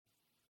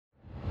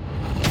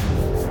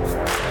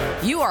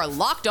You are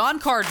Locked On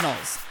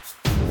Cardinals,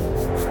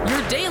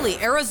 your daily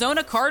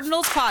Arizona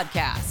Cardinals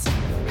podcast.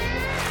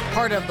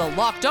 Part of the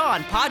Locked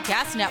On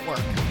Podcast Network,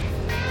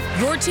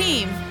 your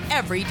team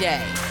every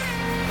day.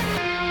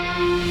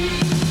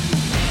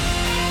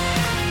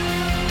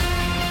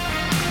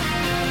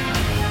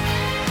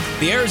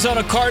 The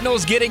Arizona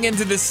Cardinals getting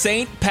into the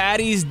St.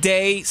 Patty's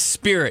Day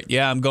spirit.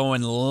 Yeah, I'm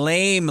going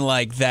lame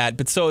like that,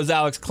 but so is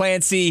Alex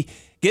Clancy.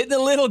 Getting a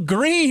little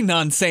green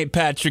on St.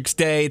 Patrick's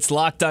Day. It's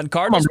Locked On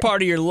Cardinals,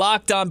 part of your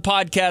Locked On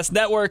Podcast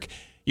Network.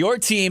 Your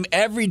team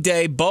every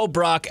day. Bo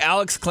Brock,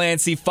 Alex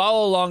Clancy.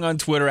 Follow along on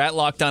Twitter at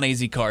Locked On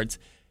AZ Cards.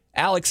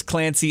 Alex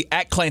Clancy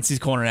at Clancy's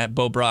Corner at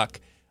Bo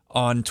Brock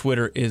on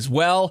Twitter as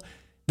well.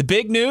 The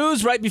big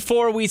news right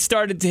before we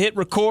started to hit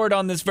record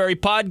on this very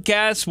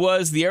podcast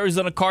was the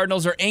Arizona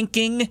Cardinals are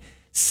inking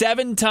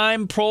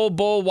 7-time Pro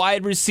Bowl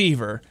wide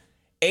receiver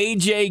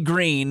A.J.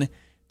 Green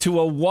to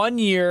a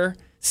 1-year,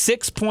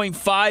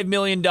 $6.5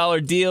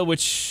 million deal,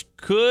 which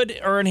could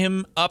earn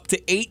him up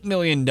to $8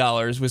 million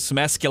with some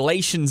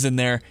escalations in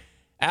there.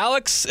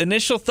 Alex,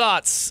 initial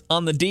thoughts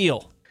on the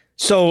deal?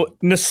 So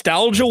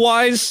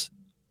nostalgia-wise,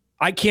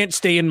 I can't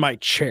stay in my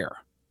chair.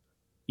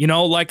 You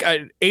know, like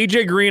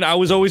AJ Green, I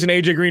was always an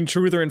AJ Green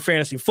truther in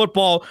fantasy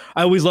football.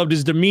 I always loved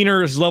his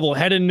demeanor, his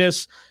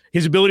level-headedness,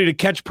 his ability to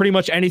catch pretty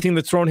much anything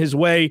that's thrown his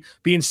way,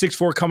 being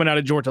 6'4", coming out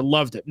of Georgia.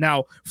 Loved it.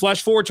 Now,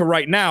 flash forward to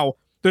right now,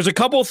 there's a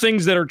couple of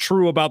things that are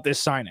true about this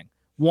signing.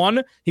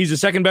 One, he's the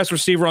second best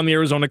receiver on the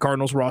Arizona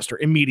Cardinals roster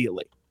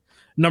immediately.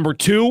 Number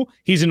two,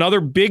 he's another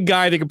big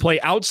guy that can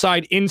play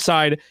outside,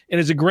 inside,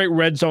 and is a great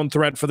red zone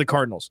threat for the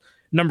Cardinals.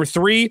 Number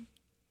three,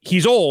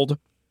 he's old,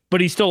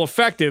 but he's still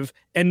effective.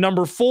 And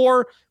number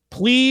four,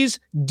 please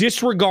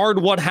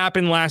disregard what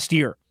happened last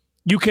year.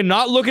 You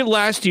cannot look at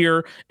last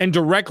year and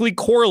directly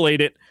correlate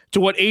it to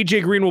what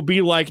A.J. Green will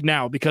be like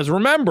now. Because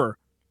remember,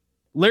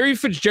 Larry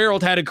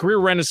Fitzgerald had a career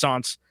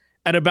renaissance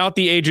at about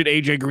the age that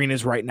A.J. Green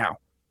is right now.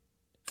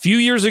 A few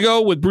years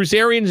ago with Bruce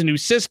Arians, new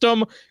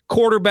system,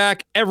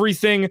 quarterback,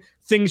 everything,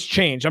 things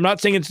changed. I'm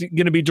not saying it's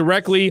going to be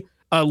directly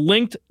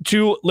linked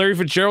to Larry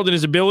Fitzgerald and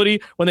his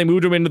ability when they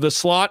moved him into the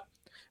slot,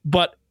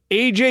 but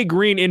A.J.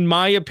 Green, in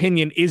my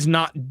opinion, is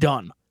not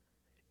done.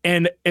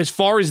 And as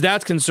far as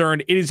that's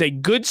concerned, it is a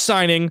good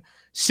signing,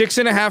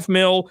 $6.5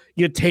 million,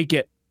 you take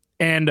it.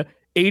 And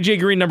A.J.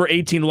 Green, number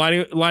 18,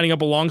 lining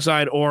up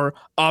alongside or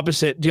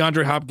opposite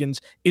DeAndre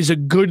Hopkins is a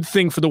good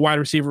thing for the wide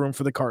receiver room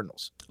for the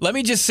Cardinals. Let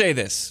me just say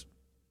this.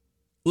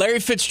 Larry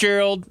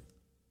Fitzgerald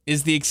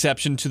is the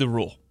exception to the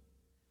rule.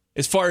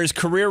 As far as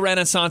career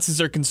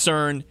renaissances are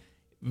concerned,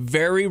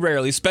 very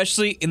rarely,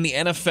 especially in the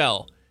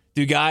NFL,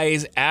 do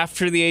guys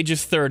after the age of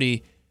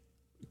 30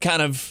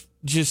 kind of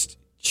just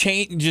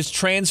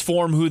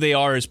transform who they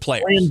are as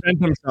players.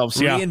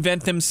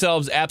 Reinvent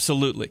themselves,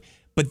 absolutely.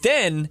 But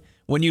then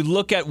when you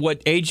look at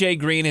what A.J.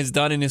 Green has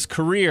done in his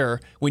career,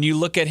 when you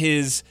look at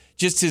his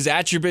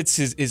attributes,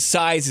 his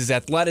size, his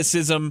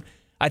athleticism,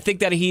 I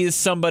think that he is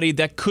somebody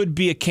that could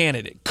be a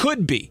candidate.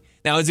 Could be.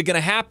 Now, is it going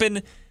to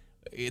happen?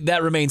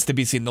 That remains to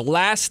be seen. The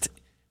last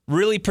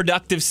really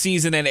productive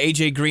season that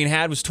A.J. Green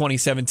had was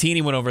 2017.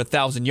 He went over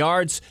 1,000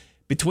 yards.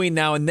 Between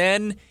now and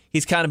then,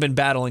 he's kind of been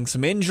battling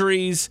some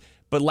injuries.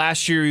 But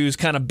last year, he was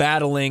kind of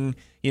battling,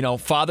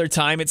 father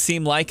time, it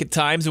seemed like at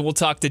times. And we'll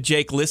talk to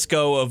Jake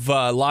Liscow of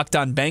Locked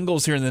On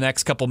Bengals here in the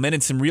next couple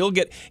minutes and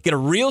get a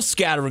real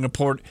scattering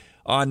report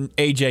on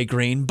A.J.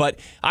 Green. But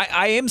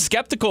I am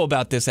skeptical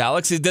about this,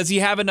 Alex. Does he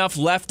have enough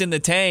left in the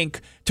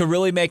tank to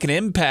really make an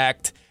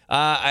impact?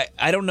 I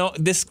don't know.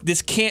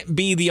 This can't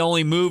be the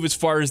only move as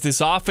far as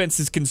this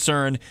offense is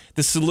concerned.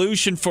 The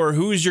solution for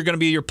who's going to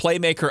be your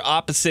playmaker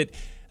opposite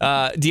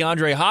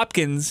DeAndre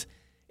Hopkins,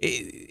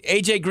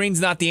 A.J.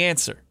 Green's not the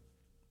answer.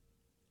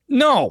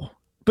 No,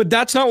 but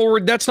that's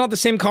not the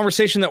same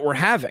conversation that we're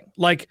having.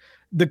 Like,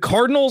 the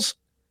Cardinals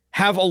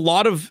have a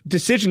lot of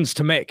decisions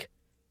to make,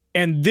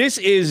 and this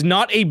is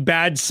not a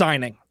bad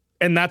signing,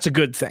 and that's a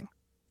good thing.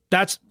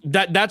 That's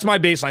my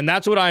baseline.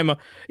 That's what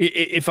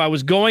if I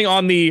was going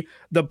on the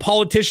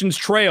politician's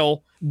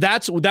trail,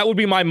 that would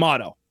be my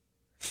motto.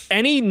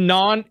 Any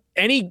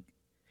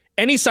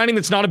signing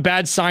that's not a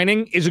bad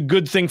signing is a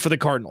good thing for the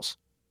Cardinals.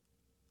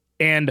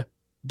 And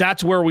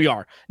that's where we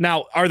are.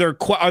 Now, are there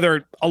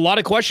a lot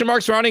of question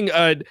marks surrounding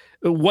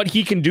what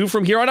he can do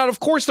from here on out? Of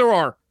course there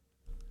are.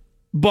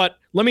 But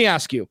let me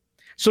ask you.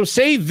 So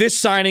say this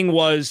signing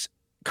was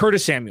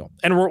Curtis Samuel,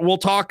 and we'll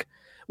talk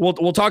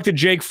to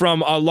Jake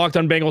from Locked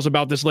On Bengals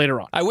about this later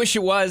on. I wish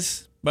it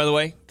was, by the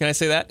way. Can I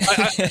say that?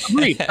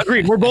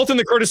 Agreed. We're both in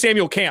the Curtis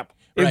Samuel camp.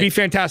 It'd be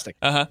fantastic.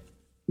 Uh-huh.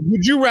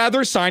 Would you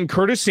rather sign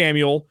Curtis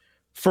Samuel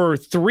for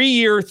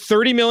 3-year,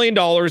 $30 million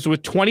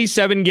with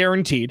 27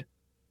 guaranteed,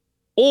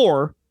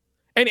 or,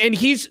 and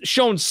he's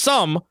shown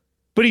some,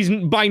 but he's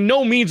by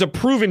no means a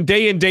proven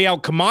day in, day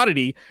out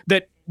commodity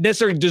that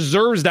necessarily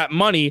deserves that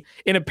money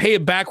in a pay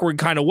it backward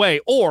kind of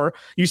way, or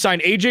you sign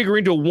A.J.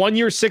 Green to a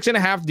 1-year,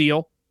 $6.5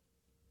 deal,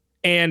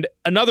 and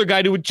another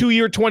guy to a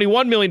 2-year,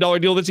 $21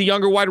 million deal that's a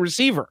younger wide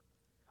receiver.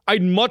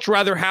 I'd much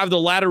rather have the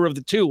latter of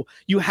the two.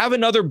 You have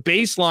another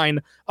baseline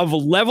of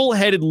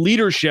level-headed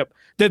leadership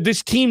that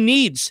this team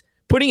needs.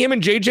 Putting him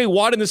and J.J.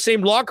 Watt in the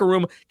same locker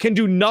room can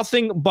do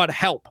nothing but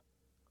help.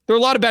 There are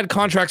a lot of bad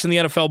contracts in the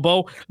NFL,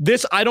 Bo.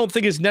 This, I don't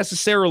think, is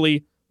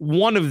necessarily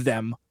one of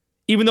them.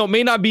 Even though it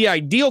may not be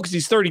ideal because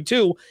he's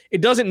 32,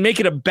 it doesn't make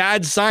it a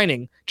bad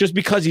signing just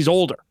because he's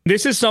older.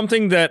 This is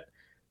something that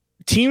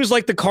teams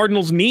like the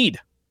Cardinals need.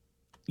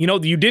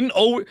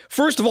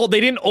 First of all, they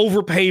didn't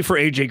overpay for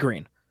A.J.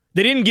 Green.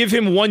 They didn't give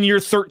him 1 year,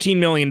 $13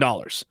 million.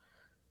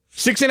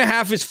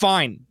 6.5 is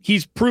fine.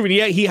 He's proven.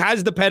 Yeah, he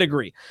has the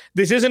pedigree.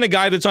 This isn't a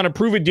guy that's on a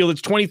prove-it deal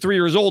that's 23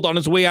 years old on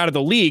his way out of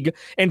the league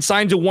and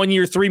signs a 1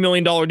 year, $3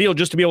 million deal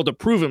just to be able to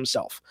prove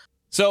himself.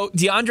 So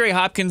DeAndre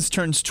Hopkins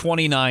turns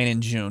 29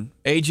 in June.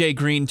 A.J.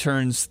 Green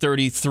turns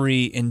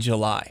 33 in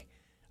July.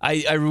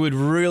 I would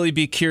really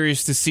be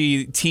curious to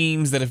see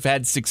teams that have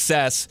had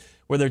success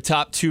where their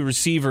top two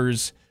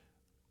receivers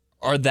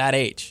are that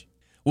age.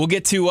 We'll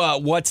get to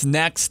what's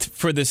next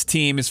for this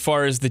team as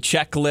far as the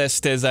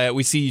checklist, as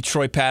we see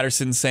Troy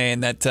Patterson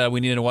saying that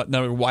we need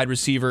another wide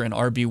receiver, an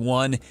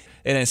RB1,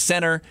 and a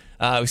center.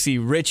 We see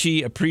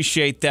Richie,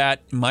 appreciate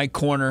that, in my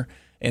corner.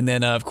 And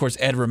then, of course,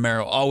 Ed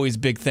Romero. Always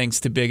big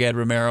thanks to Big Ed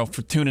Romero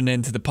for tuning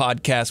into the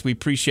podcast. We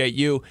appreciate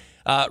you.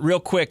 Real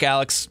quick,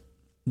 Alex,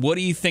 what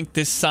do you think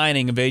this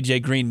signing of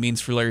A.J. Green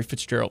means for Larry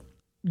Fitzgerald?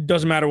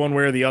 Doesn't matter one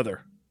way or the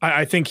other.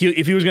 I think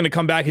if he was going to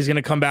come back, he's going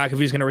to come back. If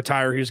he's going to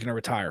retire, he's going to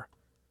retire.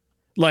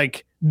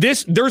 Like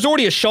this, there's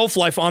already a shelf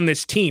life on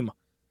this team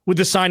with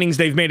the signings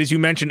they've made, as you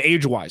mentioned,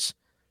 age-wise.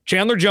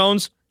 Chandler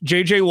Jones,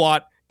 J.J.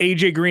 Watt,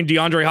 A.J. Green,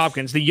 DeAndre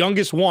Hopkins. The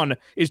youngest one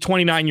is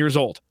 29 years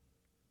old.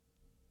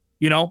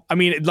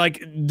 Like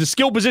the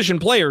skill position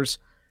players,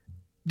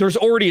 there's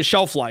already a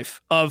shelf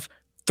life of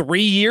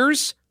 3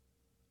 years,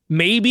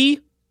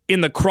 maybe,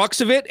 in the crux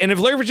of it. And if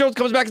Larry Fitzgerald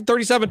comes back at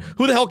 37,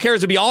 who the hell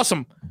cares? It'd be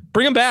awesome.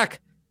 Bring him back.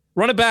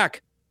 Run it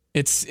back.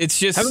 It's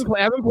just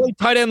haven't played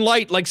tight end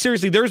light. Like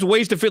seriously, there's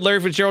ways to fit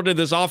Larry Fitzgerald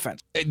into this offense.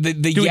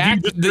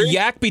 The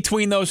yak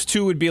between those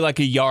two would be like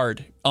a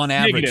yard on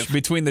average. Negative.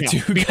 Between the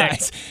two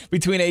guys,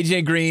 between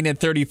AJ Green at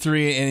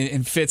 33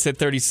 and Fitz at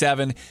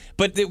 37.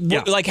 But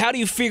how do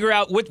you figure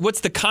out what's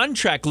the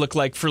contract look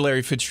like for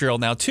Larry Fitzgerald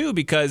now too?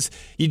 Because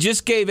you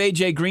just gave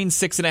AJ Green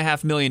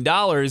 $6.5 million.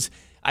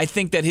 I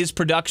think that his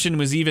production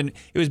was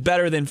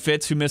better than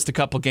Fitz, who missed a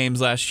couple games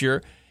last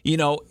year.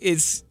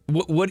 It's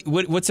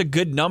what's a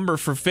good number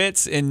for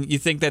Fitz, and you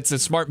think that's a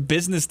smart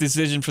business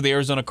decision for the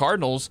Arizona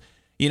Cardinals,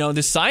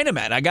 to sign him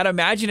at. I got to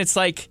imagine it's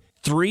like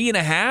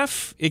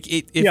 3.5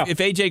 if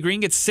AJ Green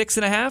gets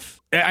 6.5.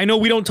 I know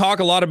we don't talk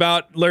a lot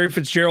about Larry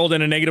Fitzgerald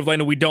in a negative light,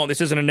 and we don't.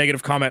 This isn't a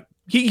negative comment.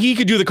 He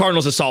could do the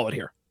Cardinals a solid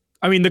here.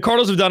 I mean, the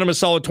Cardinals have done him a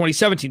solid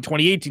 2017,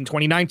 2018,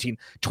 2019,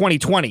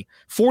 2020.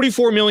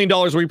 $44 million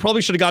where he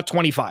probably should have got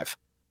 25.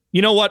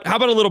 You know what? How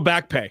about a little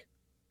back pay?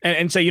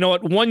 And say,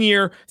 1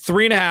 year,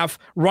 3.5,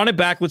 run it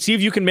back. Let's see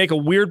if you can make a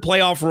weird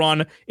playoff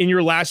run in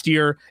your last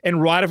year and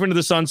ride off into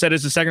the sunset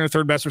as the second or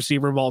third best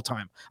receiver of all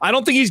time. I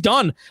don't think he's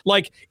done.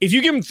 Like, if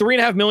you give him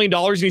 $3.5 million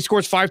and he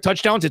scores 5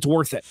 touchdowns, it's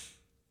worth it.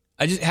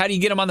 How do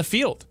you get him on the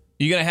field?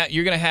 You're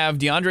gonna have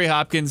DeAndre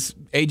Hopkins,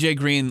 AJ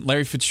Green,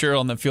 Larry Fitzgerald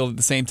on the field at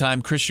the same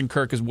time, Christian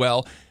Kirk as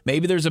well.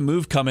 Maybe there's a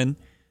move coming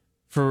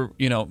for,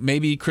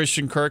 maybe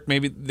Christian Kirk,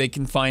 maybe they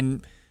can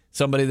find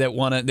somebody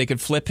that they could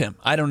flip him.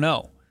 I don't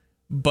know.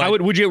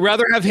 But would you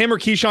rather have him or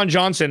Keyshawn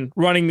Johnson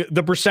running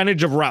the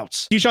percentage of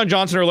routes? Keyshawn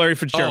Johnson or Larry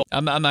Fitzgerald?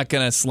 I'm not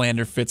going to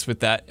slander Fitz with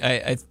that.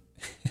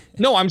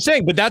 No, I'm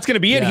saying, but that's going to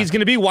be it. He's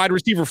going to be wide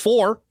receiver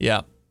 4.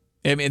 Yeah.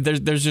 I mean,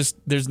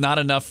 there's not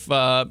enough,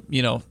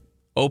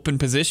 open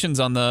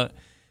positions in the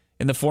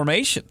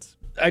formations.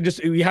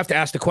 You have to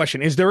ask the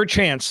question, is there a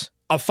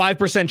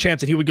 5%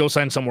 chance that he would go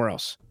sign somewhere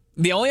else?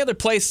 The only other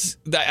place,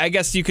 I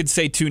guess you could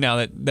say too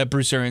now that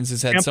Bruce Arians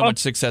has had so much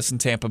success in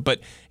Tampa,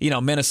 but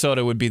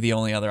Minnesota would be the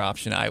only other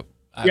option.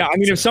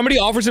 If somebody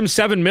offers him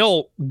 $7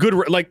 million, good,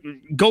 like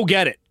go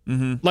get it.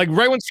 Mm-hmm. Like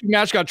right when Steve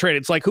Nash got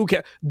traded, it's like who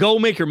can go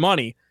make your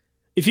money.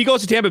 If he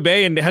goes to Tampa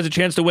Bay and has a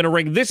chance to win a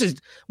ring,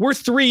 we're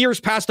 3 years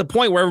past the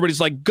point where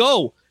everybody's like,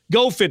 go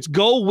Fitz,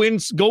 go win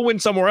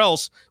somewhere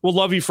else. We'll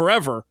love you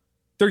forever.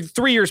 They're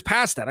 3 years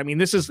past that. I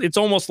mean, it's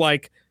almost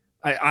like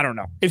I don't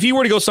know. If he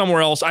were to go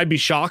somewhere else, I'd be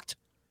shocked.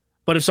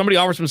 But if somebody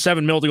offers him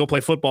 $7 million to go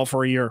play football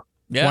for a year,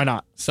 why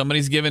not?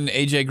 Somebody's given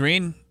AJ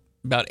Green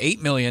about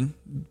 $8 million,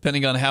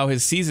 depending on how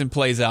his season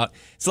plays out.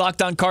 It's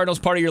Locked On Cardinals,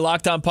 part of your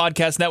Locked On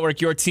Podcast Network,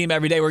 your team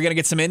every day. We're going to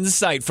get some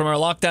insight from our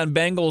Locked On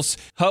Bengals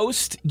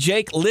host,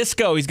 Jake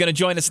Liscow. He's going to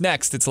join us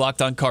next. It's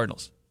Locked On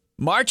Cardinals.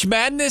 March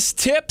Madness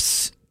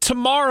tips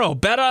tomorrow.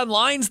 Bet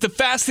Online's the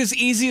fastest,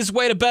 easiest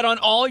way to bet on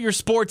all your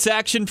sports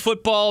action.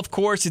 Football, of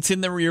course, it's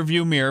in the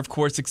rearview mirror, of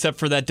course, except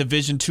for that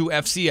Division II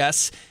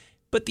FCS.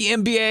 But the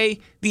NBA,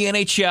 the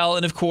NHL,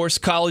 and of course,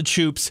 college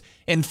hoops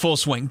in full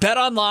swing.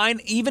 BetOnline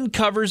even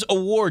covers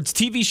awards,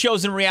 TV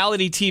shows, and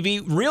reality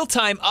TV,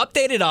 real-time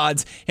updated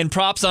odds and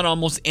props on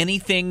almost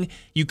anything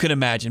you could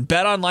imagine.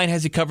 BetOnline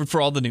has you covered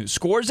for all the news,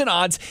 scores, and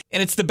odds,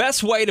 and it's the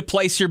best way to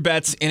place your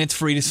bets, and it's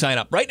free to sign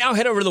up. Right now,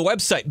 head over to the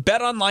website,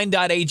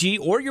 betonline.ag,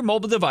 or your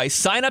mobile device.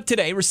 Sign up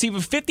today. Receive a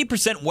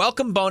 50%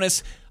 welcome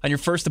bonus on your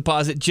first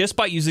deposit just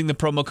by using the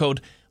promo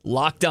code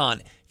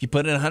LOCKEDON. If you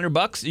put in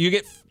 $100, you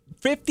get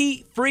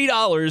 $50 free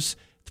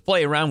to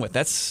play around with.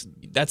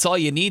 That's all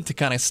you need to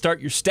kind of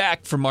start your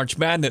stack for March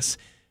Madness.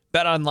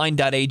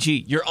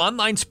 BetOnline.ag, your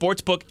online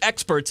sportsbook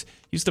experts.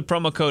 Use the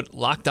promo code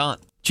LOCKEDON.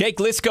 Jake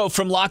Liscow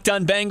from Locked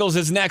On Bengals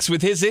is next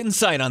with his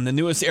insight on the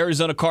newest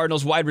Arizona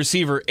Cardinals wide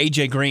receiver,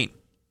 A.J. Green.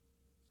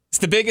 It's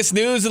the biggest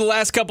news of the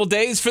last couple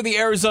days for the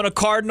Arizona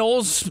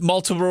Cardinals.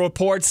 Multiple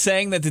reports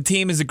saying that the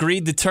team has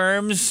agreed to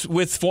terms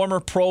with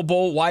former Pro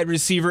Bowl wide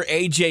receiver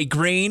A.J.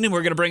 Green.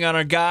 We're going to bring on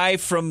our guy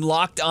from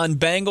Locked On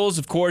Bengals.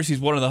 Of course, he's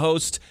one of the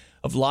hosts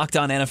of Locked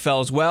On NFL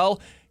as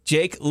well.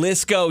 Jake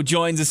Liscow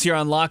joins us here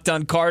on Locked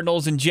On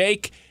Cardinals. And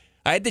Jake,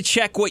 I had to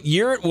check what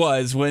year it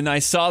was when I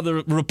saw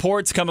the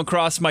reports come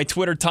across my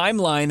Twitter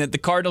timeline that the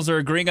Cardinals are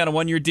agreeing on a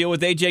one-year deal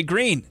with A.J.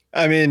 Green.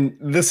 I mean,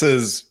 this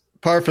is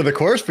par for the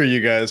course for you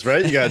guys,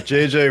 right? You got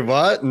J.J.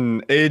 Watt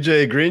and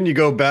A.J. Green. You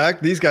go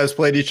back, these guys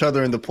played each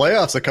other in the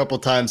playoffs a couple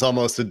times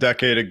almost a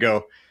decade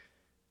ago.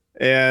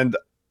 And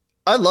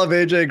I love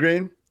A.J.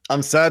 Green.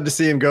 I'm sad to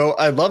see him go.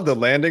 I love the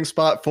landing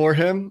spot for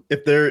him.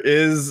 If there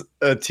is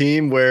a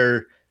team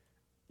where,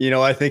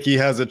 I think he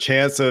has a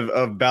chance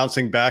of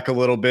bouncing back a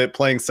little bit,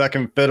 playing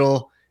second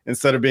fiddle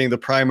instead of being the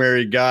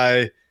primary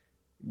guy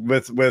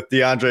with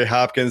DeAndre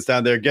Hopkins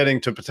down there,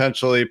 getting to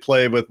potentially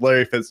play with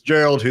Larry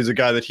Fitzgerald, who's a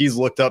guy that he's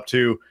looked up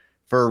to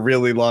for a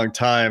really long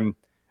time.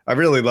 I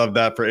really love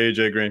that for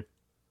A.J. Green.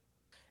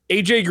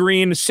 A.J.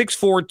 Green,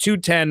 6'4",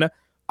 210.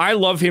 I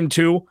love him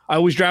too. I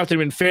always drafted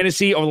him in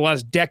fantasy over the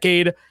last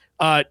decade.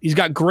 He's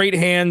got great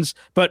hands,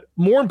 but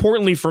more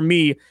importantly for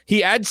me,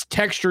 he adds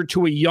texture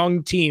to a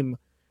young team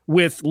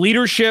with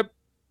leadership,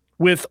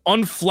 with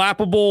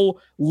unflappable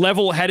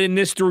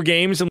level-headedness through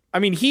games. And I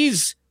mean,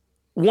 he's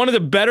one of the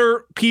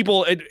better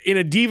people in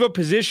a diva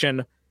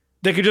position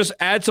that could just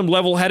add some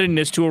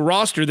level-headedness to a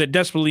roster that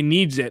desperately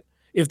needs it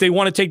if they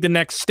want to take the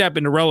next step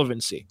into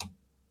relevancy.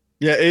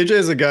 Yeah, AJ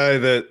is a guy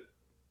that,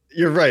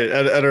 you're right,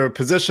 at a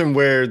position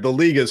where the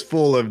league is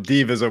full of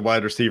divas at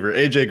wide receiver.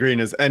 AJ Green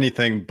is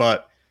anything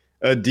but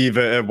a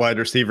diva at wide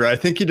receiver. I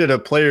think he did a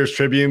Players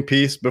Tribune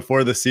piece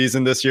before the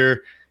season this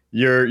year.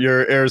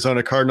 Your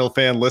Arizona Cardinal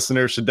fan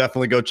listeners should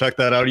definitely go check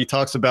that out. He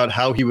talks about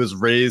how he was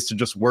raised to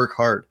just work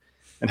hard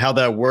and how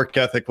that work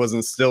ethic was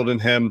instilled in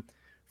him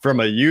from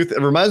a youth. It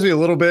reminds me a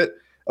little bit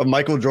of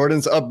Michael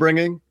Jordan's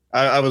upbringing.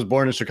 I was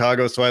born in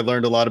Chicago, so I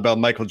learned a lot about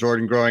Michael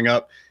Jordan growing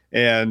up.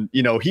 And,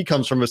 he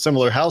comes from a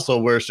similar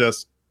household where it's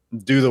just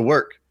do the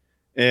work.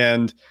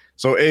 And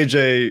so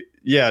AJ,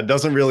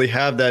 doesn't really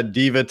have that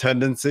diva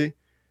tendency,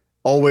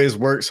 always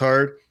works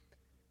hard.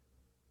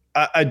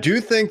 I do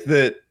think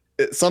that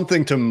it's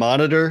something to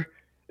monitor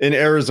in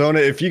Arizona.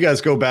 If you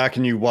guys go back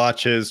and you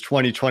watch his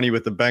 2020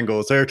 with the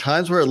Bengals, there are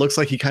times where it looks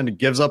like he kind of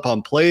gives up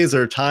on plays.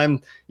 There are times,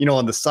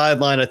 on the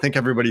sideline, I think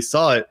everybody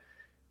saw it.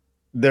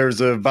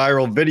 There's a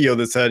viral video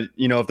that said,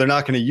 if they're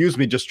not going to use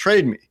me, just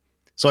trade me.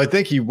 So I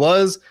think he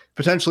was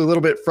potentially a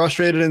little bit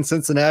frustrated in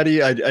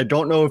Cincinnati. I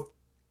don't know if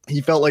he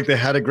felt like they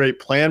had a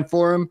great plan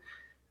for him.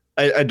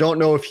 I don't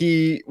know if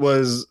he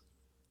was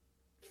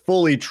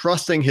fully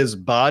trusting his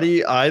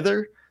body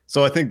either.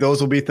 So I think those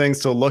will be things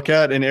to look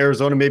at in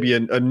Arizona, maybe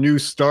a new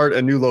start,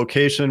 a new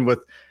location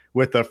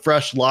with a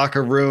fresh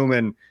locker room,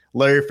 and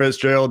Larry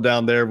Fitzgerald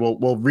down there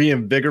will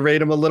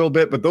reinvigorate him a little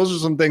bit. But those are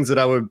some things that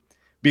I would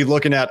be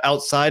looking at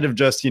outside of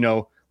just,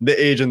 the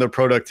age and the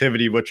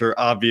productivity, which are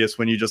obvious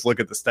when you just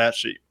look at the stat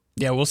sheet.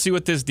 Yeah, we'll see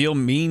what this deal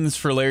means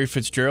for Larry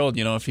Fitzgerald.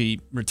 If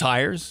he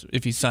retires,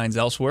 if he signs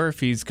elsewhere,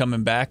 if he's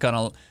coming back on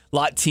a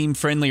lot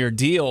team-friendlier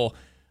deal.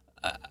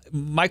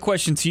 My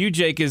question to you,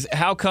 Jake, is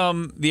how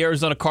come the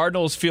Arizona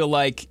Cardinals feel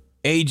like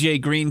A.J.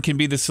 Green can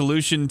be the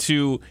solution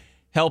to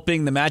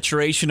helping the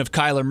maturation of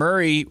Kyler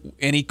Murray,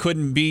 and he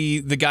couldn't be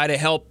the guy to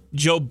help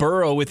Joe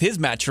Burrow with his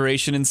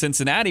maturation in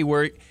Cincinnati,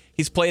 where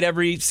he's played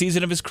every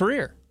season of his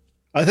career?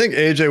 I think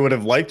A.J. would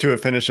have liked to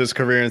have finished his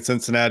career in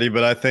Cincinnati,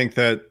 but I think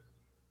that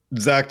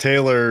Zach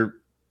Taylor,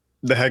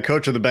 the head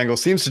coach of the Bengals,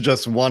 seems to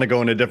just want to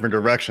go in a different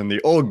direction.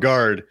 The old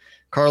guard,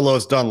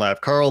 Carlos Dunlap,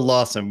 Carl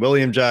Lawson,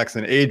 William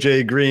Jackson,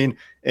 A.J. Green,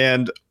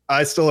 and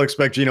I still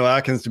expect Geno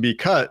Atkins to be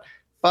cut.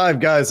 5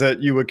 guys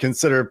that you would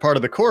consider part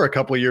of the core a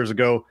couple of years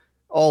ago,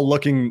 all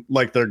looking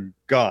like they're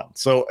gone.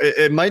 So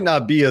it might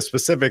not be a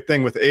specific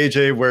thing with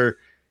A.J. where,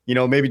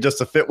 maybe just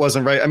the fit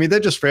wasn't right. I mean, they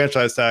just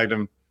franchise tagged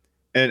him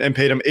and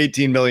paid him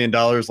 $18 million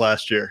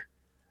last year.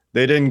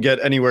 They didn't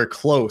get anywhere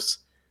close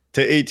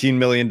to $18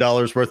 million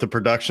worth of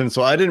production.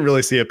 So I didn't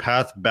really see a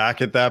path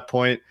back at that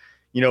point,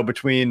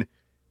 between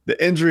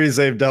the injuries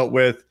they've dealt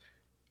with,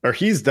 or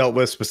he's dealt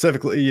with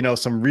specifically,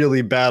 some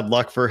really bad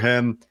luck for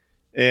him,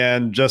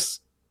 and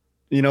just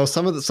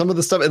some of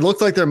the stuff, it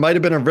looked like there might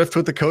have been a rift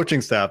with the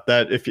coaching staff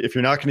that if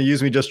you're not going to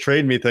use me, just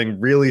trade me thing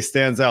really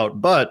stands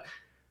out. But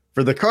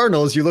for the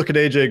Cardinals, you look at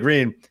AJ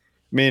Green,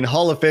 I mean,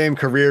 Hall of Fame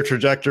career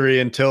trajectory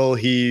until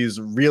he's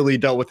really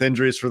dealt with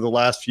injuries for the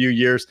last few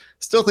years.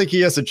 Still think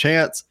he has a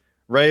chance,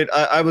 right?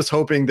 I was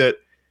hoping that,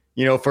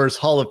 for his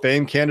Hall of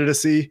Fame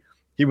candidacy,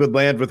 he would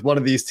land with one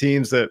of these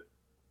teams that,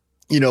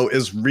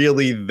 is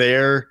really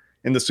there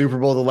in the Super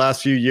Bowl the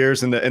last few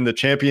years in the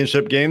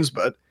championship games.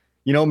 But,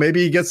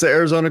 maybe he gets the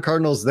Arizona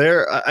Cardinals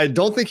there. I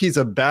don't think he's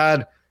a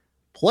bad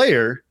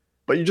player,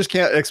 but you just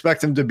can't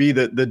expect him to be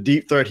the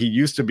deep threat he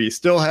used to be.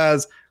 Still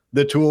has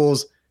the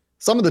tools.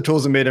 Some of the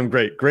tools that made him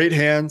great. Great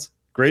hands,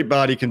 great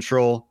body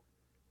control.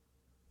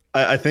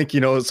 I think,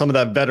 some of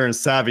that veteran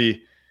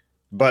savvy,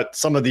 but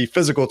some of the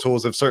physical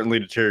tools have certainly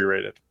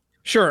deteriorated.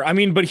 Sure. I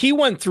mean, but he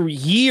went through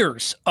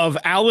years of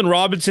Allen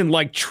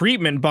Robinson-like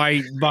treatment by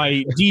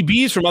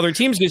DBs from other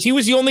teams because he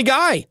was the only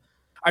guy.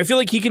 I feel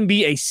like he can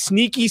be a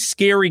sneaky,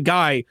 scary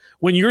guy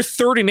when you're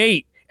 3rd and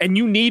 8 and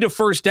you need a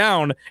first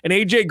down and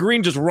AJ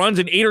Green just runs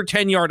an 8 or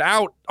 10 yard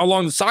out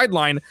along the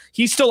sideline.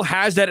 He still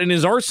has that in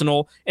his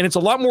arsenal, and it's a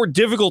lot more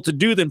difficult to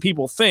do than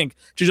people think,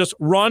 to just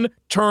run,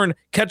 turn,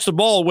 catch the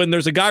ball when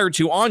there's a guy or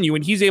two on you,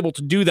 and he's able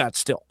to do that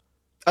still.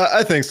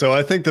 I think so.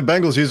 I think the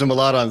Bengals used him a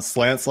lot on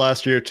slants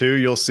last year too.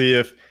 You'll see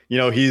if,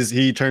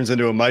 he turns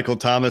into a Michael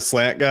Thomas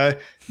slant guy.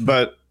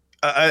 But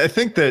I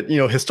think that,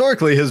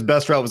 historically his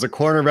best route was a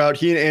corner route.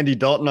 He and Andy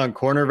Dalton on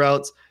corner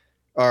routes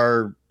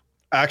are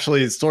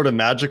actually sort of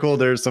magical.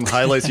 There's some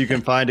highlights you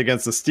can find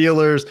against the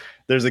Steelers.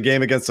 There's a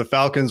game against the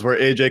Falcons where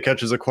AJ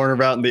catches a corner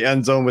route in the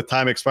end zone with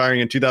time expiring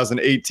in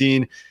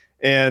 2018.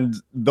 And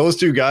those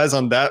two guys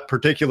on that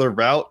particular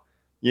route,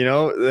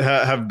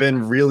 have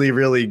been really,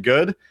 really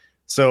good.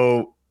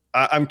 So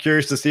I'm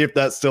curious to see if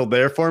that's still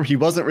there for him. He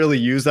wasn't really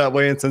used that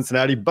way in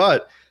Cincinnati,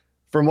 but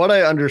from what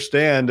I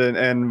understand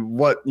and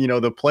what,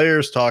 the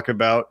players talk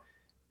about,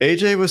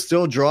 AJ was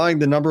still drawing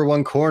the number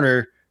one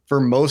corner for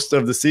most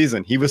of the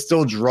season. He was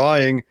still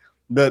drawing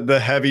the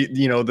heavy,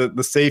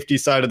 the safety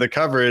side of the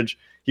coverage.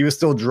 He was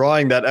still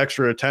drawing that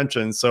extra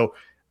attention. So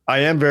I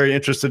am very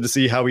interested to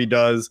see how he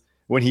does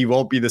when he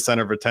won't be the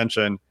center of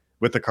attention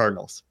with the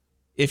Cardinals.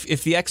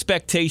 If the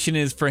expectation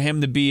is for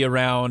him to be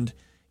around,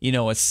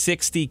 a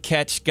 60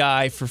 catch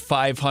guy for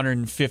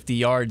 550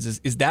 yards,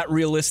 is that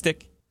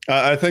realistic?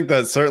 I think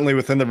that's certainly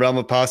within the realm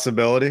of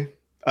possibility.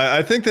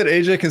 I think that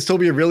AJ can still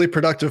be a really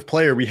productive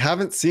player. We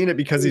haven't seen it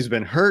because he's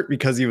been hurt,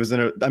 because he was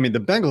the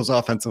Bengals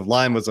offensive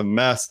line was a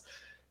mess.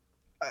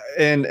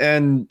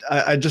 And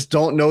I just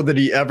don't know that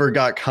he ever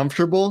got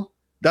comfortable.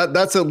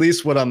 That's at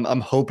least what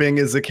I'm hoping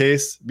is the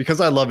case,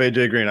 because I love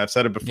AJ Green. I've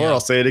said it before. Yeah. I'll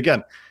say it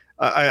again.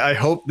 I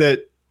hope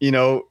that,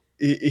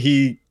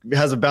 he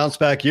has a bounce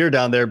back year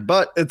down there,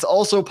 but it's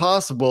also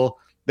possible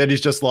that he's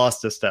just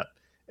lost a step.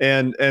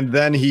 And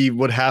then he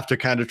would have to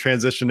kind of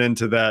transition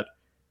into that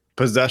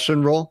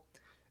possession role.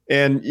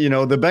 And,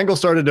 the Bengals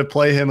started to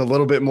play him a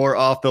little bit more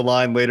off the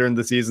line later in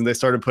the season. They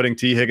started putting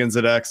T. Higgins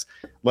at X,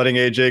 letting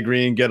AJ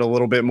Green get a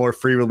little bit more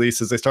free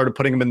releases. They started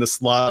putting him in the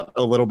slot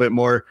a little bit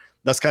more.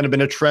 That's kind of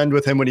been a trend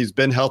with him when he's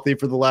been healthy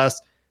for the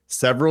last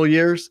several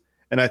years.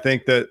 And I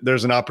think that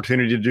there's an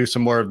opportunity to do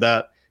some more of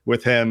that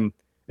with him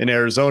in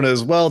Arizona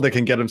as well. They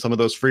can get him some of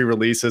those free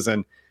releases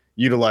and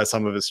utilize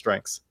some of his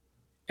strengths.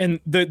 And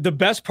the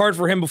best part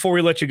for him, before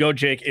we let you go,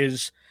 Jake,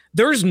 is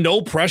there's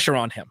no pressure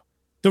on him.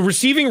 The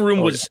receiving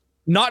room was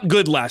not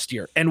good last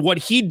year. And what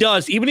he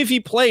does, even if he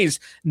plays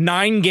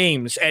 9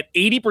 games at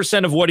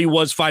 80% of what he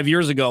was 5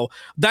 years ago,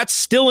 that's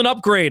still an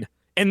upgrade.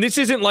 And this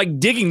isn't like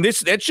digging.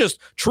 That's just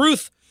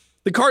truth.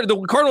 The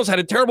Cardinals had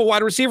a terrible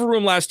wide receiver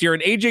room last year,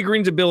 and AJ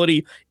Green's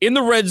ability in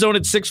the red zone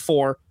at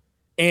 6'4",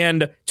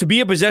 and to be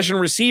a possession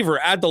receiver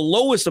at the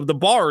lowest of the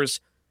bars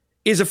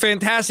is a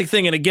fantastic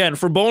thing. And again,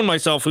 for Bo and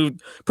myself, who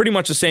pretty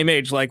much the same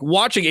age, like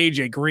watching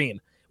AJ Green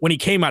when he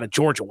came out of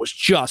Georgia was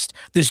just,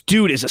 this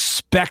dude is a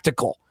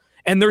spectacle.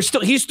 And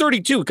he's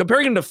 32.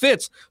 Comparing him to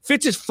Fitz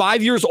is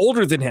 5 years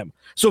older than him.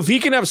 So if he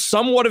can have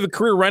somewhat of a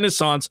career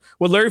renaissance,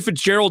 what Larry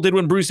Fitzgerald did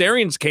when Bruce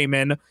Arians came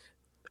in,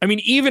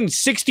 even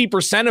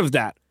 60% of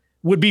that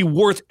would be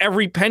worth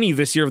every penny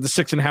this year of the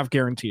 6.5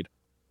 guaranteed.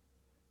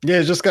 Yeah,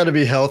 it's just got to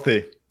be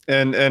healthy.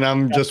 And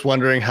I'm just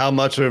wondering how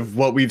much of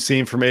what we've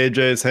seen from AJ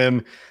is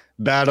him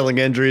battling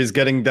injuries,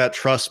 getting that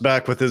trust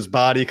back with his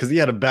body, because he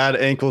had a bad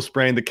ankle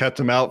sprain that kept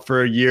him out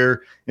for a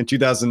year in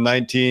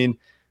 2019.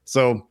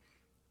 So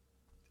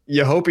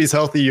you hope he's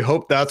healthy. You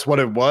hope that's what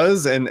it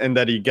was, and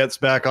that he gets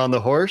back on the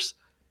horse.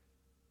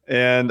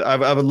 And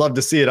I would love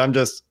to see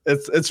it.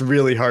 It's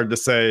really hard to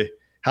say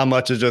how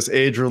much is just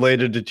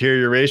age-related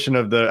deterioration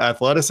of the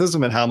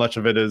athleticism and how much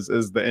of it is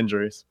the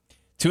injuries.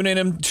 Tune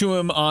in to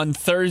him on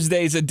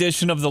Thursday's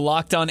edition of the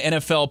Locked On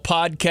NFL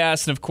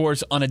podcast. And, of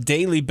course, on a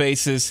daily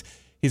basis,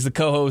 he's the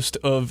co-host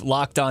of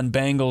Locked On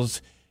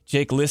Bengals,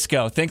 Jake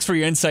Liscow. Thanks for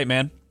your insight,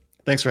 man.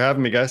 Thanks for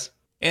having me, guys.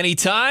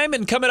 Anytime.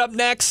 And coming up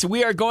next,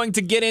 we are going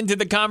to get into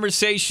the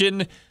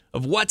conversation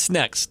of what's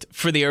next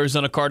for the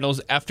Arizona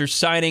Cardinals after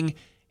signing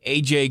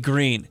AJ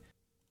Green.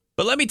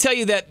 But let me tell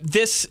you that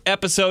this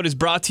episode is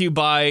brought to you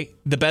by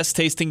the best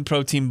tasting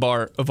protein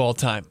bar of all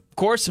time. Of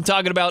course, I'm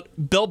talking about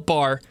Built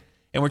Bar,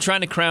 and we're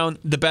trying to crown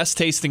the best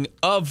tasting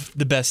of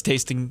the best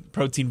tasting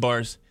protein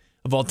bars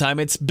of all time.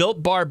 It's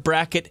Built Bar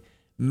Bracket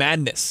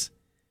Madness.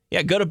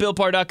 Yeah, go to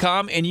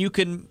BuiltBar.com, and you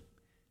can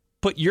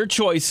put your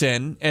choice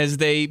in as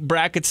they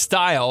bracket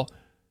style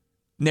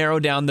narrow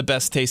down the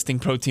best tasting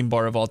protein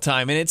bar of all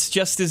time. And it's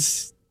just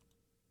as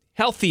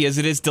healthy as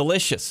it is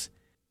delicious.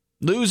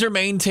 Lose or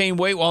maintain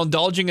weight while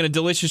indulging in a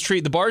delicious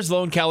treat. The bar is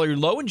low in calorie,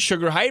 low in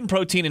sugar, high in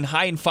protein, and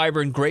high in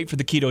fiber, and great for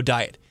the keto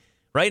diet.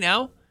 Right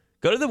now,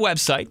 go to the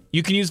website.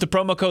 You can use the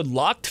promo code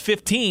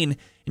LOCKED15, and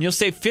you'll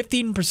save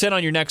 15%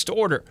 on your next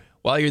order.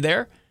 While you're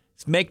there,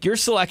 make your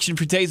selection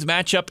for today's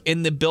matchup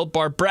in the Built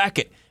Bar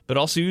bracket. But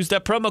also use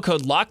that promo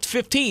code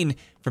LOCKED15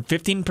 for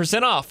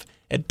 15% off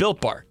at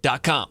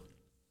BuiltBar.com.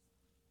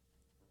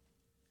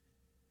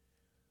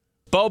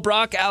 Bo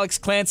Brock, Alex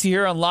Clancy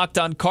here on Locked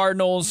On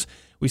Cardinals.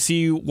 We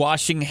see you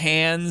washing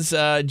hands,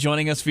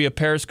 joining us via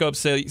Periscope,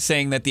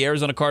 saying that the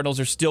Arizona Cardinals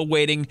are still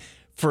waiting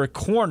for a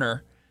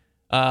corner.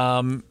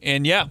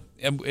 And yeah,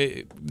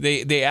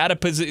 they add a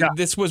position. Yeah.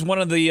 This was one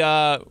of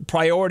the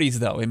priorities,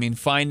 though. I mean,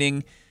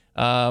 finding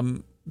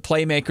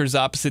playmakers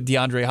opposite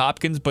DeAndre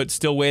Hopkins, but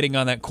still waiting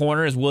on that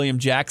corner as William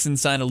Jackson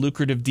signed a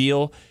lucrative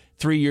deal,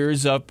 3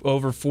 years up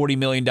over $40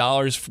 million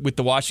with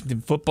the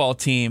Washington football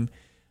team.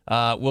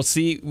 We'll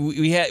see.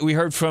 We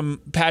heard from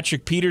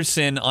Patrick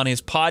Peterson on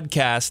his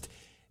podcast.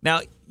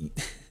 Now,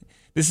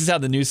 this is how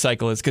the news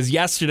cycle is, because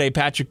yesterday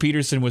Patrick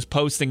Peterson was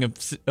posting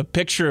a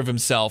picture of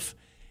himself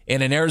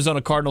in an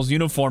Arizona Cardinals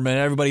uniform, and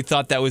everybody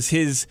thought that was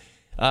his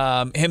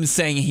him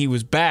saying he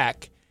was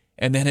back.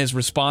 And then his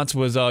response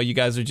was, "Oh, you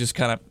guys are just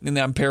kind of," and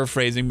I'm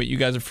paraphrasing, but you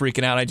guys are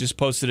freaking out. I just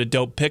posted a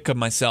dope pic of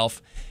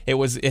myself.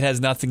 It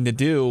has nothing to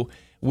do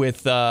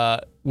with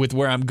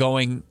where I'm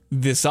going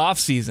this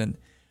offseason.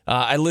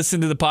 I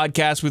listened to the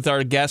podcast with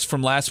our guest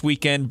from last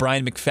weekend,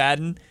 Brian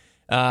McFadden,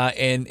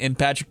 and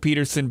Patrick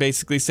Peterson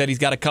basically said he's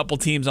got a couple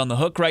teams on the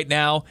hook right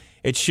now.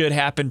 It should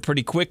happen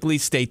pretty quickly.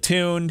 Stay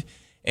tuned.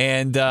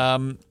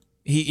 And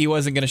he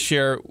wasn't going to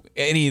share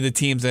any of the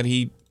teams that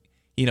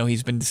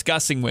he's been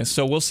discussing with.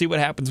 So we'll see what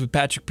happens with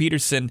Patrick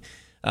Peterson.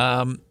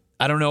 I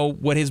don't know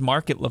what his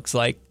market looks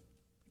like.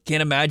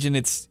 Can't imagine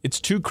it's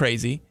too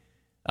crazy.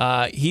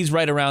 He's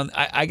right around.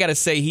 I got to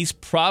say he's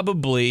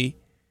probably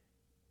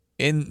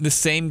in the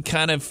same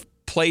kind of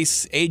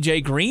place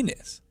AJ Green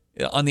is,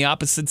 on the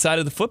opposite side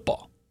of the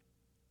football.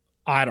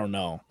 I don't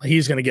know.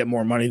 He's going to get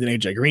more money than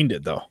AJ Green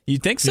did, though. You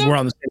think so? We're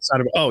on the same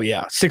side of it. Oh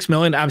yeah, $6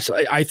 million.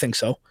 Absolutely, I think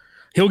so.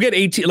 He'll get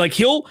 18.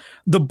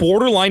 The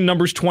borderline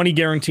number's 20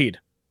 guaranteed.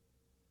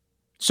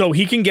 So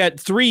he can get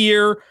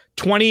 3-year,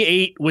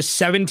 28 with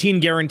 17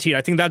 guaranteed.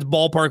 I think that's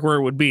ballpark where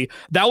it would be.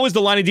 That was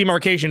the line of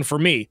demarcation for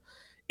me.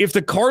 If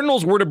the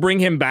Cardinals were to bring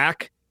him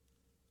back,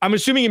 I'm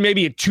assuming it may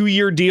be a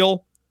 2-year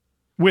deal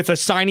with a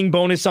signing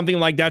bonus, something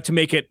like that, to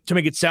make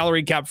it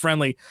salary cap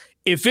friendly.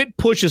 If it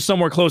pushes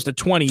somewhere close to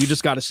 20, you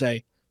just got to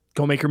say,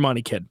 go make your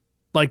money, kid.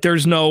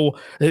 There's going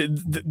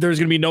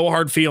to be no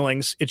hard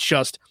feelings. It's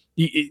just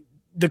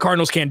the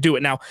Cardinals can't do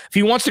it. Now, if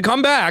he wants to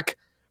come back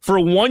for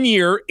a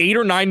 1-year, $8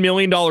 or $9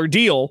 million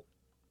deal,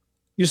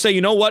 you say,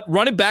 you know what,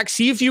 run it back,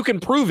 see if you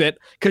can prove it,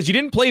 because you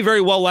didn't play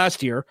very well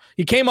last year.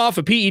 You came off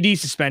a PED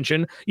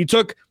suspension. You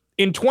took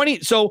in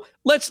 20. So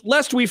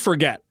lest we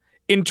forget,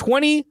 in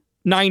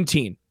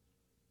 2019,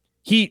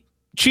 he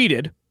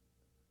cheated.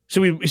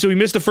 So he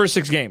missed the first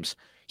 6 games.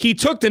 He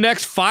took the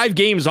next 5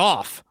 games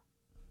off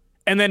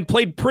and then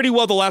played pretty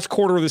well the last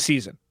quarter of the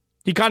season.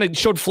 He kind of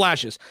showed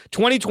flashes.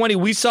 2020,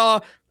 we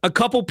saw a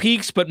couple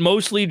peaks, but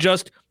mostly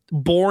just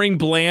boring,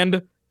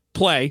 bland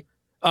play.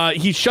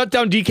 He shut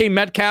down DK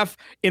Metcalf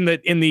in the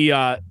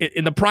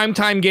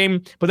primetime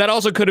game, but that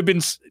also could have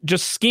been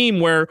just scheme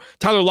where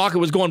Tyler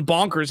Lockett was going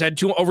bonkers,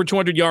 had over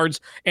 200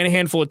 yards and a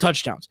handful of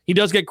touchdowns. He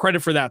does get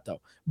credit for that,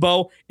 though.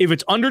 Bo, if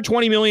it's under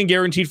 $20 million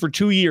guaranteed for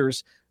 2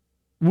 years,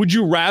 would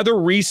you rather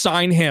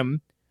re-sign him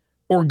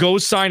or go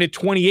sign a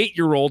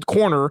 28-year-old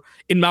corner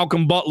in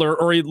Malcolm Butler,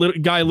 or a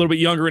guy a little bit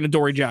younger in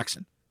Adoree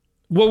Jackson?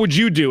 What would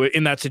you do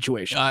in that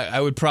situation? I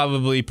would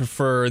probably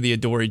prefer the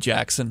Adoree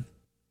Jackson.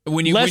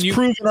 Less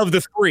proven of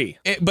the 3.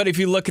 But if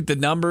you look at the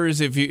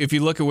numbers, if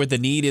you look at what the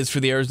need is for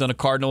the Arizona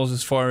Cardinals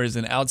as far as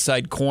an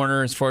outside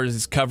corner, as far as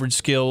his coverage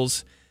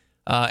skills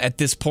at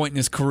this point in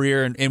his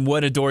career, and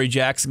what Adoree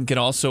Jackson can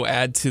also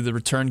add to the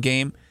return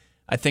game,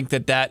 I think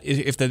that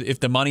if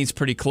the money's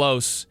pretty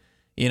close,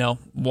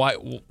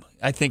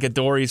 I think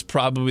Adoree is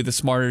probably the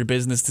smarter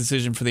business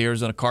decision for the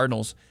Arizona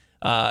Cardinals.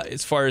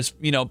 As far as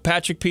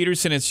Patrick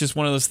Peterson, it's just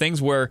one of those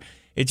things where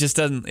it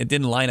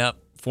didn't line up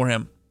for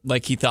him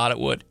like he thought it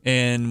would,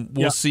 and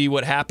we'll see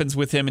what happens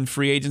with him in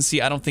free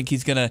agency. I don't think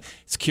he's going to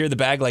secure the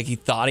bag like he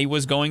thought he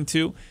was going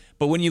to.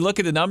 But when you look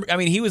at the number, I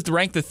mean, he was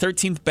ranked the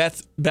 13th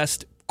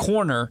best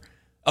corner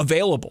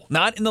available,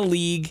 not in the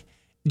league,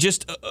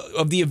 just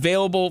of the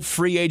available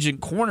free agent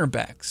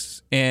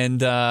cornerbacks.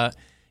 And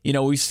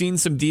we've seen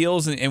some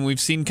deals, and we've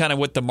seen kind of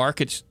what the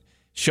market's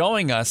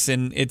showing us,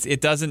 and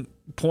it doesn't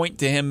point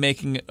to him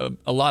making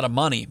a lot of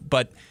money.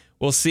 But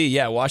we'll see.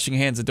 Yeah, washing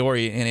hands of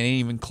Adoree', and it ain't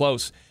even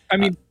close. I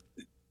mean,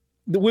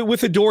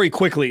 with Adoree'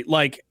 quickly,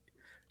 like,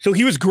 so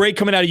he was great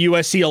coming out of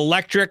USC,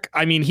 electric.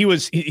 I mean, he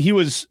was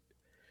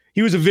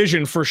a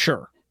vision for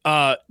sure.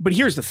 But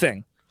here's the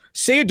thing: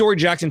 say Adoree'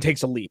 Jackson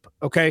takes a leap,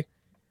 okay,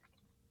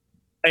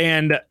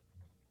 and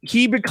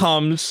he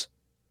becomes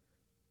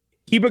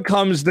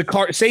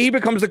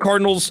the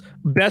Cardinals'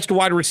 best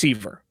wide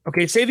receiver.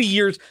 Okay, say the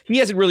years he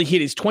hasn't really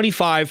hit. He's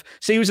 25.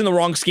 Say he was in the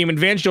wrong scheme, and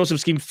Vance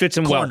Joseph's scheme fits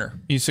him well.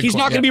 He's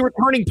not going to be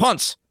returning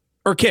punts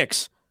or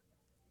kicks.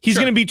 He's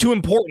going to be too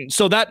important.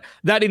 So that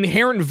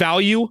inherent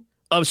value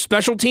of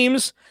special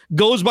teams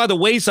goes by the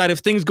wayside if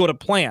things go to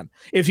plan.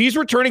 If he's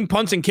returning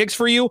punts and kicks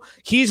for you,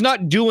 he's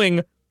not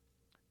doing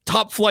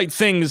top flight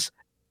things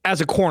as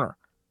a corner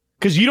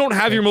because you don't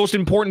have your most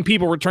important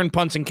people return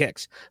punts and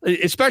kicks,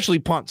 especially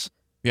punts.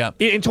 Yeah.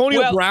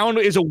 Antonio Brown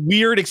is a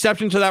weird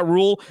exception to that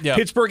rule. Yeah.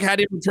 Pittsburgh had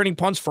him returning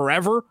punts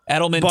forever.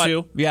 Edelman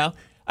too. Yeah.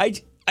 I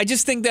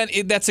just think that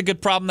that's a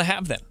good problem to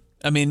have then.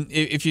 I mean,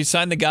 if you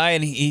sign the guy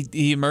and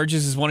he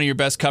emerges as one of your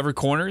best cover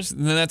corners,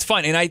 then that's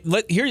fine. And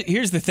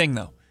here's the thing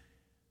though.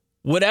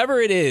 Whatever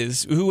it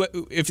is,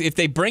 if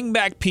they bring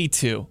back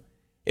P2,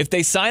 if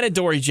they sign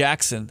Adoree'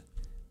 Jackson,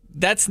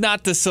 that's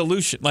not the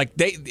solution. Like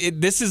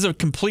this is a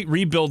complete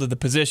rebuild of the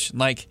position.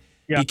 Like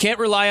you can't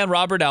rely on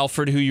Robert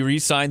Alford, who you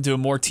re-signed to a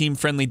more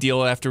team-friendly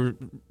deal after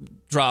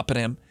dropping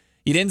him.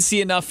 You didn't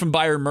see enough from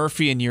Byron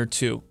Murphy in year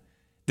 2.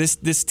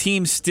 This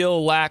team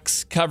still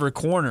lacks cover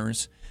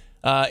corners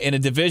in a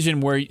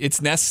division where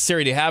it's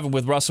necessary to have him,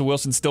 with Russell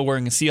Wilson still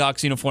wearing a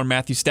Seahawks uniform,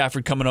 Matthew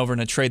Stafford coming over in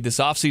a trade this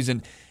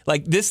offseason.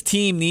 Like, this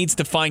team needs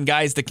to find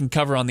guys that can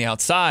cover on the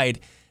outside.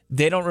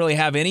 They don't really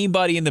have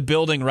anybody in the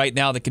building right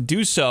now that can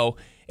do so,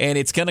 and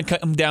it's going to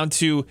come down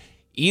to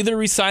either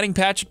re-signing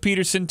Patrick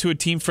Peterson to a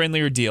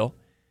team-friendlier deal,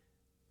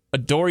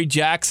 Adoree'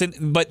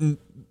 Jackson, but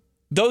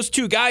those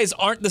two guys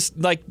aren't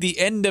the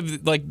end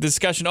of the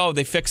discussion. Oh,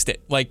 they fixed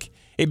it. Like,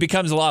 it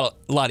becomes a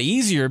lot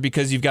easier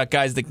because you've got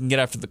guys that can get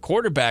after the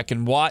quarterback,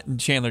 and Watt and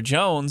Chandler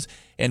Jones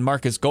and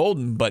Marcus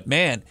Golden. But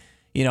man,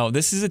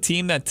 this is a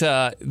team that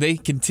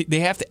they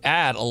have to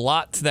add a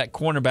lot to that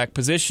cornerback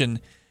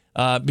position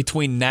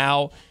between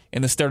now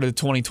and the start of the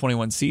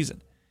 2021 season.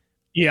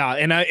 Yeah,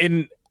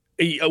 and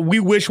we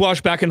wish-wash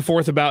back and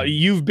forth about it.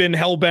 You've been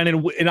hell-bent,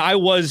 and I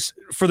was,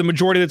 for the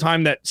majority of the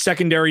time, that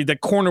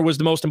corner was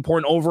the most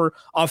important over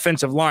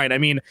offensive line. I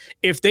mean,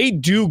 if they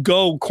do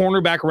go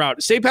cornerback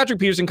route, say Patrick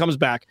Peterson comes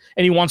back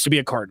and he wants to be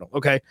a Cardinal,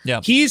 okay? Yeah.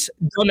 He's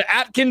done the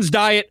Atkins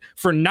diet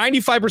for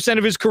 95%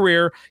 of his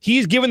career.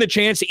 He's given the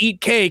chance to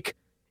eat cake,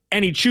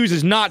 and he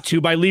chooses not to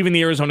by leaving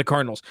the Arizona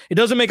Cardinals. It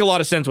doesn't make a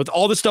lot of sense with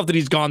all the stuff that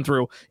he's gone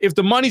through. If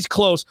the money's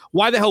close,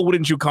 why the hell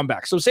wouldn't you come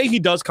back? So say he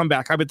does come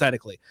back,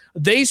 hypothetically.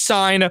 They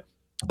sign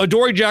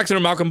Adoree' Jackson or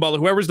Malcolm Butler,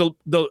 whoever's the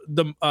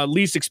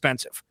least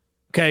expensive,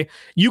 okay?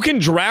 You can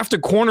draft a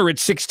corner at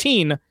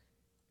 16,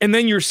 and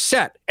then you're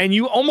set. And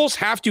you almost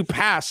have to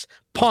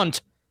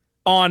punt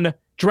on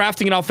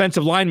drafting an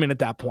offensive lineman at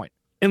that point.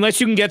 Unless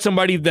you can get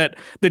somebody that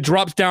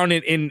drops down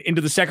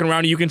into the second round,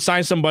 and you can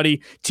sign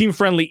somebody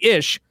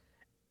team-friendly-ish.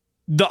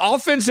 The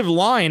offensive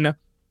line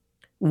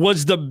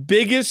was the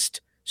biggest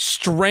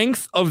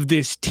strength of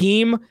this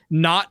team,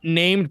 not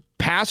named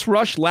pass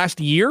rush last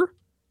year.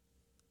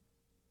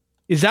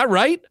 Is that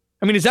right?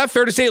 I mean, is that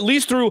fair to say? At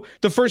least through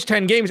the first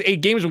 8 games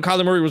when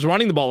Kyler Murray was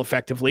running the ball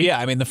effectively. Yeah,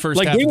 I mean, the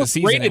first half of the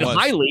season, it was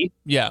highly.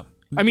 Yeah.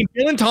 I mean,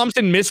 Jalen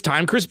Thompson missed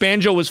time. Chris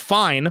Banjo was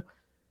fine,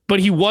 but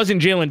he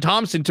wasn't Jalen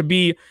Thompson to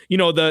be,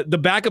 the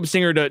backup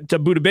singer to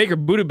Budda Baker.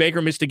 Budda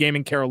Baker missed a game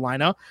in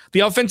Carolina.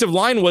 The offensive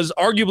line was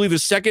arguably the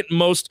second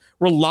most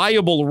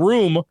reliable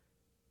room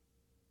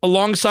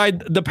alongside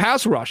the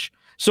pass rush.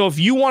 So if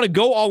you want to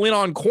go all in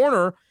on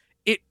corner,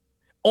 it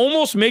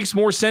almost makes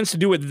more sense to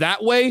do it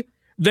that way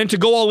than to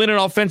go all in an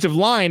offensive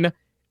line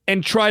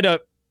and try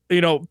to,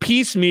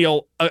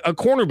 piecemeal a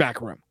cornerback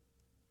room.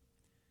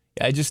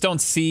 I just don't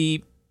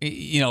see,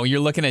 you're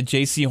looking at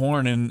J.C.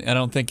 Horn, and I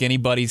don't think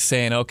anybody's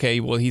saying, okay,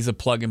 well, he's a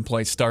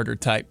plug-and-play starter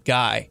type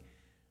guy.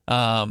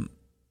 We'll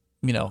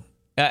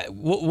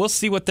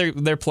see what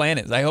their plan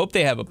is. I hope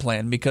they have a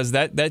plan, because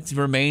that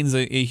remains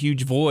a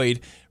huge void.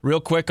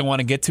 Real quick, I want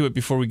to get to it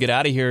before we get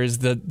out of here, is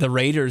the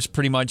Raiders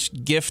pretty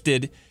much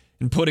gifted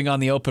and putting on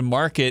the open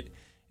market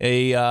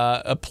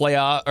a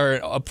playoff or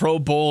a Pro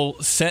Bowl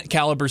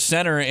caliber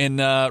center in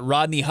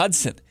Rodney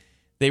Hudson.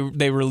 They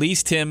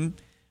released him.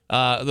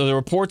 The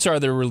reports are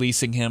they're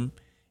releasing him,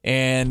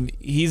 and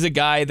he's a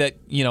guy that,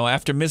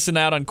 after missing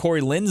out on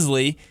Corey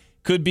Linsley,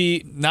 could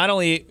be not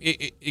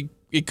only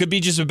it could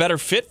be just a better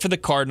fit for the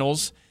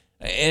Cardinals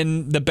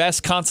and the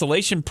best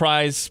consolation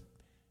prize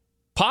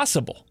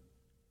possible.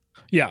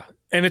 Yeah,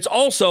 and it's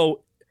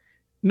also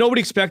nobody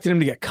expected him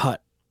to get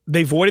cut.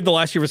 They voided the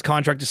last year of his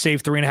contract to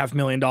save $3.5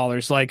 million.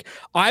 Like,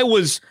 I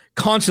was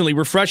constantly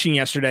refreshing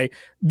yesterday.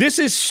 This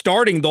is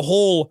starting the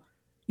whole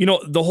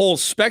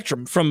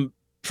spectrum from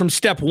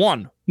step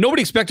one.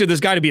 Nobody expected this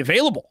guy to be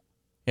available.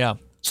 Yeah.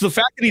 So the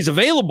fact that he's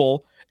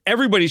available,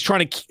 everybody's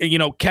trying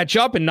to, catch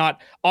up and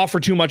not offer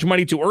too much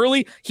money too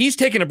early. He's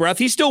taking a breath.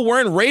 He's still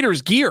wearing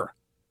Raiders gear.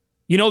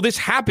 This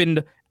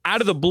happened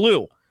out of the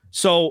blue.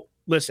 So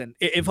listen,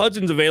 if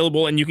Hudson's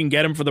available and you can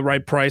get him for the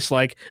right price,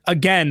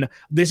 again,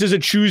 this is a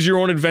choose your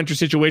own adventure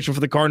situation for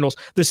the Cardinals.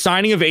 The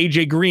signing of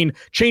AJ Green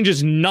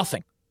changes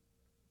nothing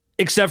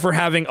except for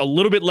having a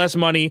little bit less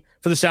money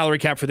for the salary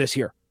cap for this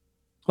year.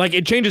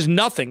 It changes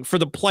nothing for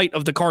the plight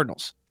of the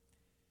Cardinals.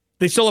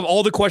 They still have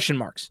all the question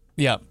marks.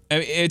 Yeah.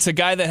 It's a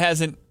guy that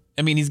hasn't,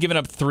 he's given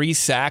up 3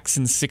 sacks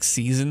in 6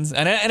 seasons.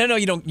 And I know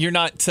you're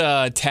not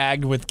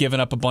tagged with giving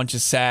up a bunch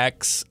of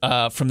sacks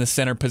from the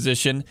center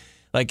position.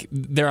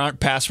 There aren't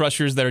pass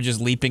rushers that are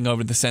just leaping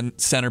over the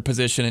center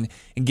position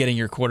and getting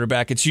your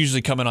quarterback. It's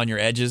usually coming on your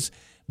edges.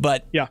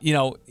 But,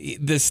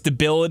 the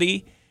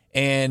stability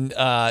and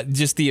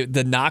just the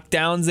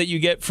knockdowns that you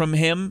get from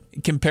him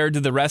compared to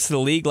the rest of the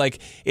league,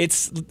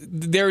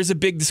 there is a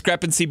big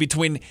discrepancy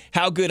between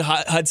how good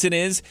Hudson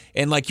is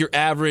and your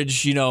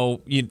average,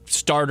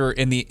 starter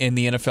in the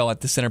NFL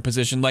at the center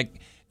position.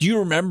 Do you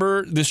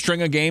remember the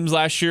string of games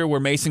last year where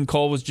Mason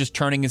Cole was just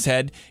turning his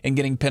head and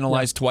getting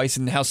penalized twice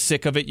and how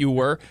sick of it you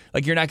were?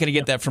 You're not going to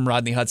get that from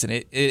Rodney Hudson.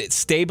 It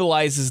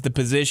stabilizes the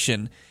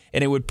position,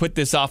 and it would put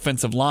this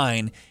offensive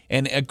line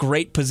in a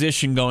great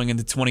position going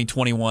into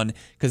 2021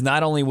 because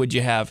not only would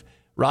you have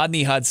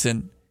Rodney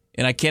Hudson,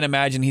 and I can't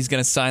imagine he's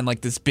going to sign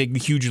this big,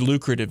 huge,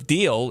 lucrative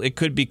deal. It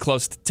could be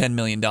close to $10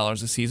 million a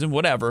season,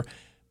 whatever.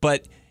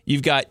 But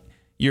you've got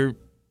your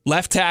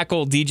left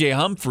tackle, DJ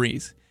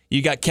Humphries.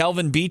 You got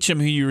Kelvin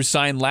Beachum, who you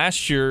signed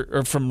last year,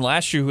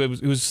 who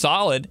was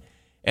solid.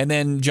 And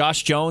then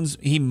Josh Jones,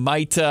 he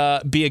might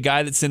be a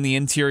guy that's in the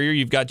interior.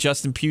 You've got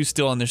Justin Pugh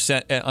still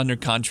under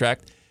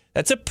contract.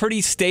 That's a pretty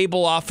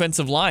stable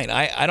offensive line.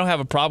 I don't have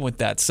a problem with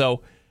that.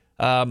 So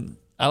I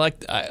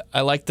like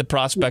the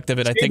prospect of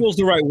it. Stable's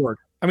the right word.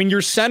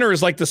 Your center is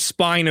the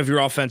spine of your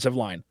offensive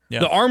line. Yeah.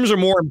 The arms are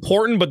more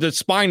important, but the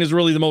spine is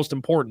really the most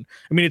important.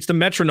 It's the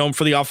metronome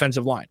for the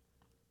offensive line.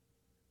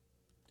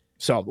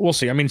 So we'll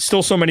see.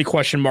 Still so many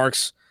question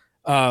marks.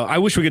 I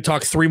wish we could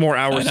talk 3 more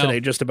hours today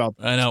just about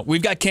that. I know.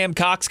 We've got Cam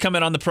Cox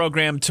coming on the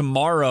program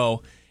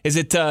tomorrow. Is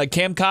it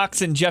Cam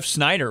Cox and Jeff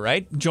Snyder,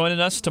 right? Joining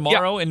us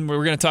tomorrow, and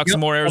we're going to talk some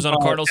more Arizona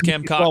Cardinals.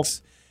 Cam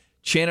Cox,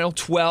 Channel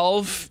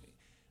 12.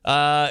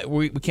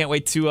 We can't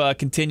wait to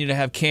continue to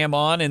have Cam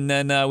on, and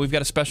then we've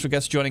got a special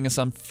guest joining us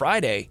on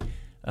Friday.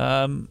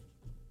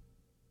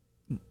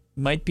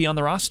 Might be on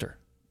the roster.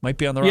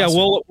 Yeah,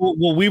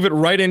 we'll weave it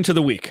right into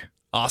the week.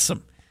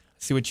 Awesome.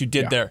 See what you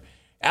did there.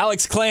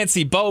 Alex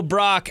Clancy, Bo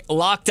Brock,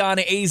 Locked On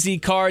AZ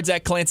Cards,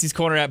 at Clancy's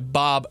Corner, at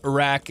Bob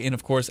Rack, and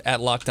of course at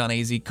Locked On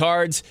AZ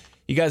Cards.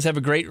 You guys have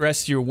a great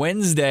rest of your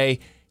Wednesday.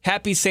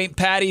 Happy St.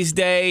 Patty's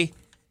Day.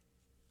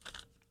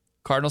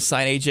 Cardinals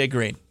sign AJ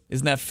Green.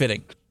 Isn't that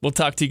fitting? We'll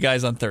talk to you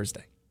guys on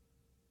Thursday.